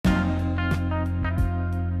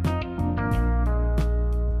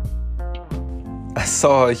I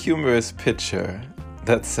saw a humorous picture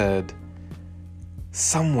that said,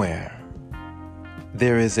 "Somewhere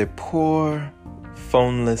there is a poor,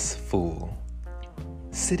 phoneless fool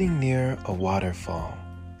sitting near a waterfall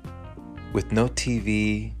with no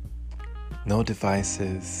TV, no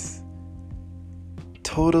devices,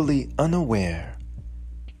 totally unaware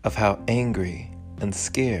of how angry and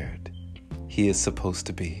scared he is supposed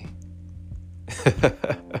to be."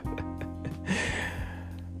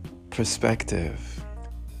 Perspective.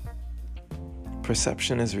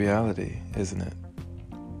 Perception is reality, isn't it?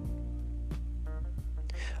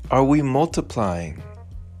 Are we multiplying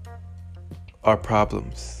our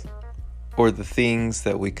problems, or the things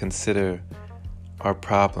that we consider our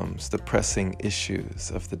problems, the pressing issues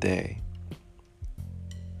of the day?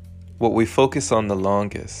 What we focus on the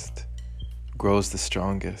longest grows the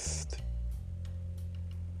strongest.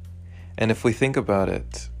 And if we think about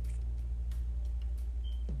it,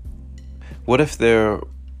 what if there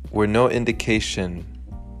were no indication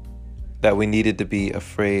that we needed to be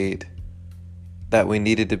afraid, that we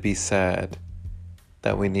needed to be sad,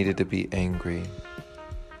 that we needed to be angry?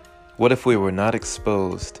 What if we were not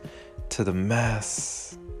exposed to the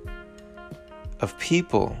mass of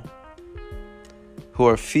people who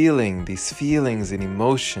are feeling these feelings and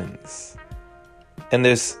emotions? And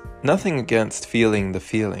there's nothing against feeling the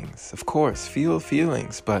feelings. Of course, feel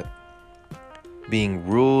feelings, but being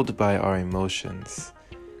ruled by our emotions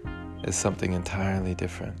is something entirely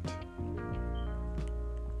different.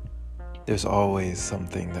 There's always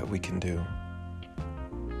something that we can do.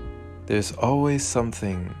 There's always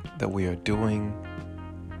something that we are doing,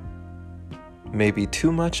 maybe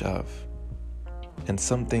too much of, and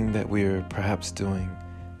something that we are perhaps doing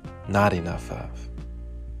not enough of.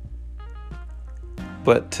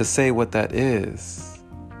 But to say what that is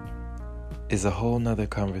a whole nother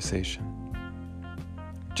conversation.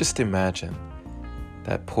 Just imagine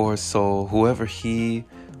that poor soul, whoever he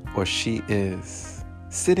or she is,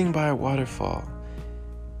 sitting by a waterfall,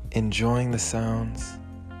 enjoying the sounds,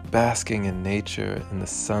 basking in nature, in the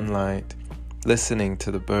sunlight, listening to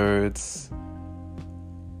the birds,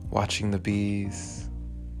 watching the bees,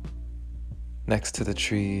 next to the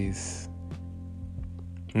trees.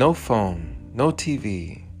 No phone, no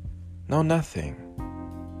TV, no nothing.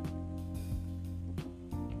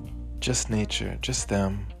 Just nature, just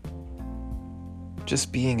them.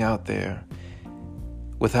 Just being out there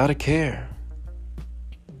without a care.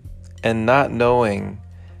 And not knowing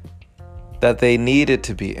that they needed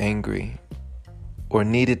to be angry, or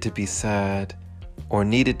needed to be sad, or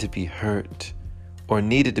needed to be hurt, or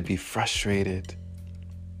needed to be frustrated,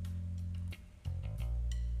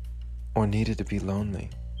 or needed to be lonely.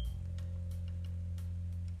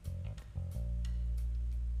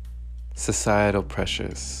 Societal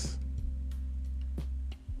pressures.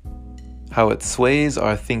 How it sways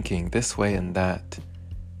our thinking this way and that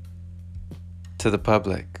to the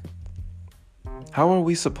public. How are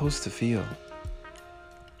we supposed to feel?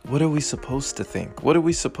 What are we supposed to think? What are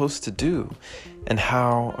we supposed to do? And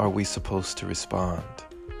how are we supposed to respond?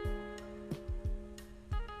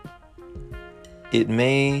 It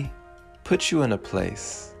may put you in a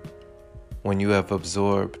place when you have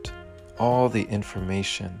absorbed all the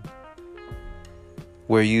information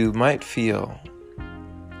where you might feel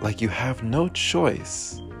like you have no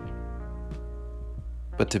choice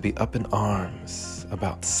but to be up in arms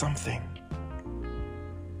about something,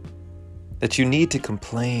 that you need to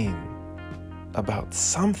complain about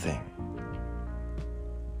something.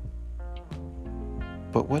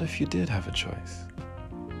 But what if you did have a choice?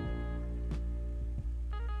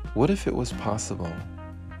 What if it was possible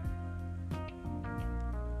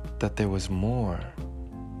that there was more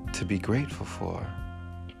to be grateful for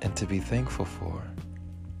and to be thankful for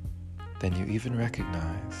than you even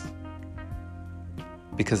recognize?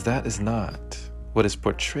 Because that is not what is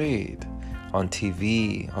portrayed on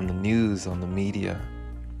TV, on the news, on the media.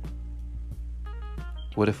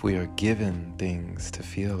 What if we are given things to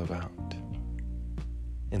feel about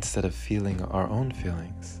instead of feeling our own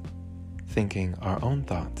feelings, thinking our own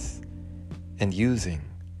thoughts, and using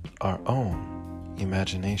our own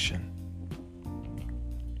imagination?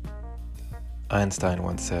 Einstein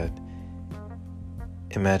once said,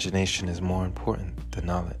 "Imagination is more important than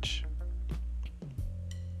knowledge."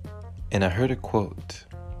 And I heard a quote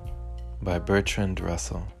by Bertrand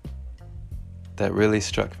Russell that really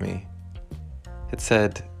struck me. It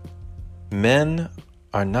said, "Men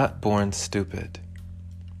are not born stupid.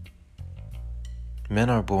 Men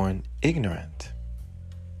are born ignorant.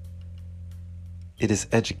 It is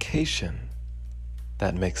education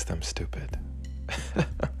that makes them stupid."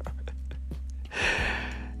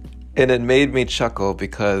 And it made me chuckle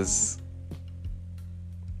because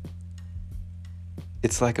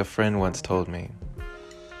It's like a friend once told me,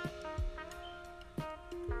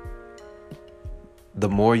 the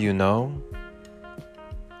more you know,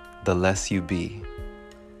 the less you be.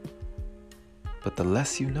 But the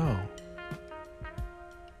less you know,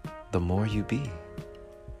 the more you be.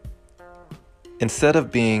 Instead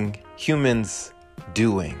of being humans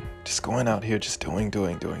doing, just going out here, just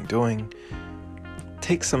doing,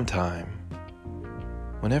 take some time,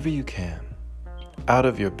 whenever you can, out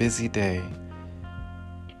of your busy day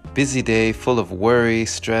full of worry,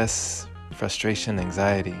 stress, frustration,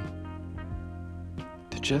 anxiety,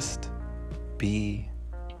 to just be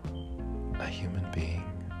a human being.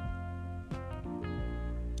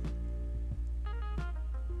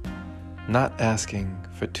 Not asking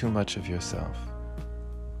for too much of yourself,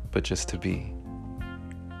 but just to be.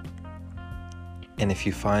 And if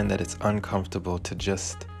you find that it's uncomfortable to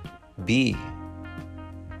just be,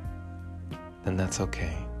 then that's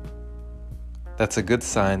okay. That's a good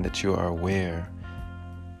sign that you are aware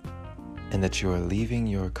and that you are leaving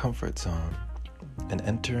your comfort zone and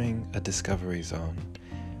entering a discovery zone,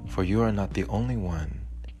 for you are not the only one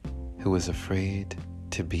who is afraid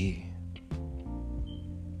to be.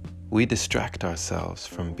 We distract ourselves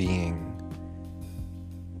from being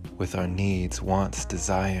with our needs, wants,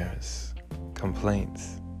 desires,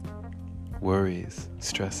 complaints, worries,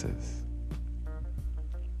 stresses.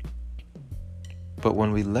 But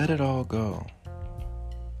when we let it all go,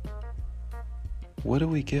 what do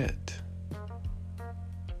we get?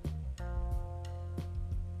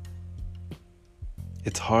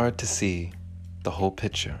 It's hard to see the whole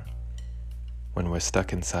picture when we're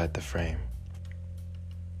stuck inside the frame.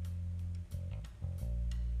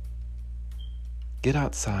 Get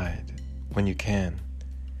outside when you can.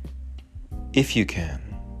 If you can.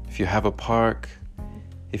 If you have a park,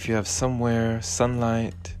 if you have somewhere,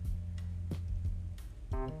 sunlight,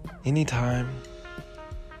 anytime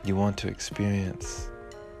you want to experience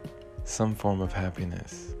some form of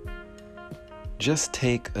happiness, just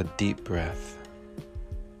take a deep breath.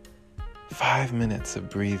 5 minutes of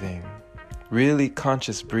breathing, really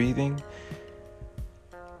conscious breathing.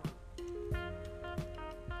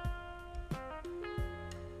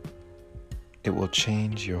 It will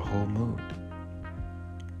change your whole mood.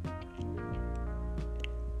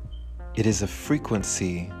 It is a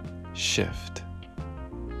frequency shift,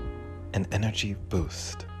 an energy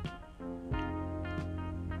boost.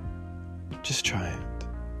 Just try it.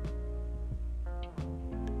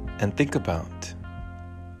 And think about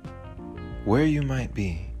where you might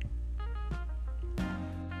be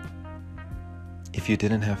if you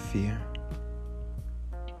didn't have fear.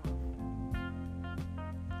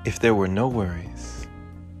 If there were no worries,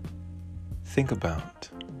 think about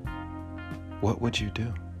what would you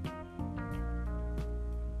do?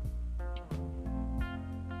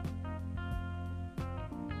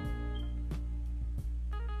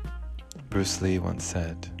 Bruce Lee once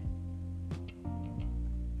said,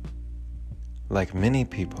 like many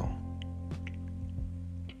people,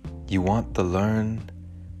 you want to learn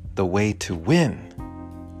the way to win,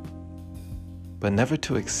 but never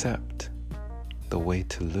to accept the way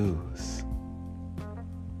to lose.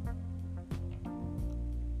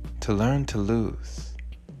 To learn to lose,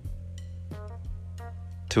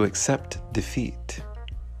 to accept defeat,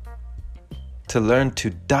 to learn to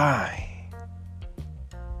die.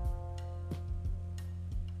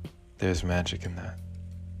 There's magic in that.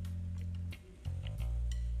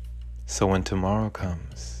 So when tomorrow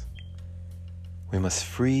comes, we must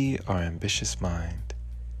free our ambitious mind,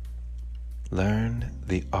 learn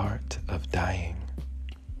the art of dying,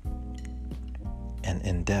 and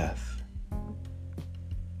in death,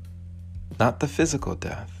 not the physical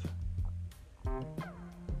death,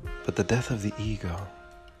 but the death of the ego,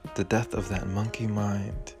 the death of that monkey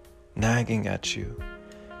mind nagging at you,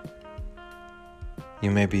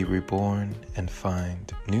 you may be reborn and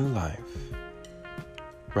find new life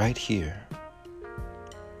right here,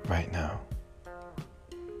 right now.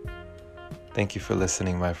 Thank you for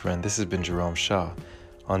listening, my friend. This has been Jerome Shaw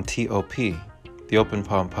on TOP, the Open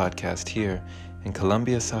Palm Podcast here in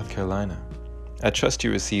Columbia, South Carolina. I trust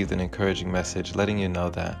you received an encouraging message letting you know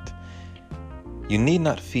that you need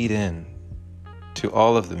not feed in to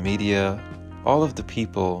all of the media, all of the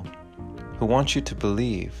people who want you to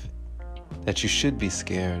believe that you should be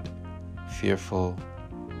scared, fearful,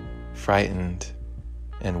 frightened,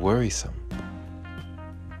 and worrisome.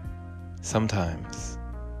 Sometimes,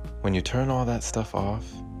 when you turn all that stuff off,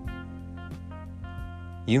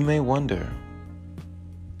 you may wonder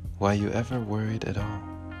why you ever worried at all.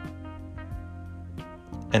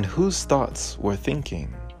 And whose thoughts were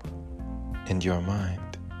thinking in your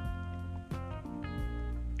mind,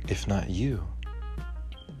 if not you?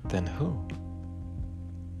 then who?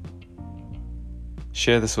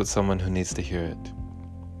 Share this with someone who needs to hear it.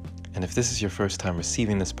 And if this is your first time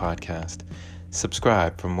receiving this podcast,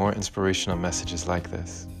 subscribe for more inspirational messages like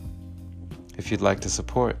this. If you'd like to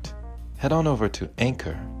support, head on over to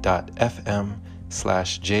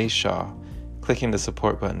anchor.fm/jshaw. Clicking the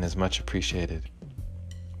support button is much appreciated.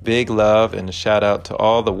 Big love and a shout out to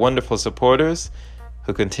all the wonderful supporters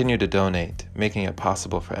who continue to donate, making it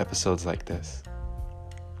possible for episodes like this.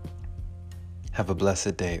 Have a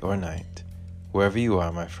blessed day or night, wherever you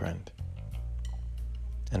are, my friend.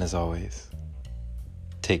 And as always,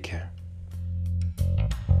 take care.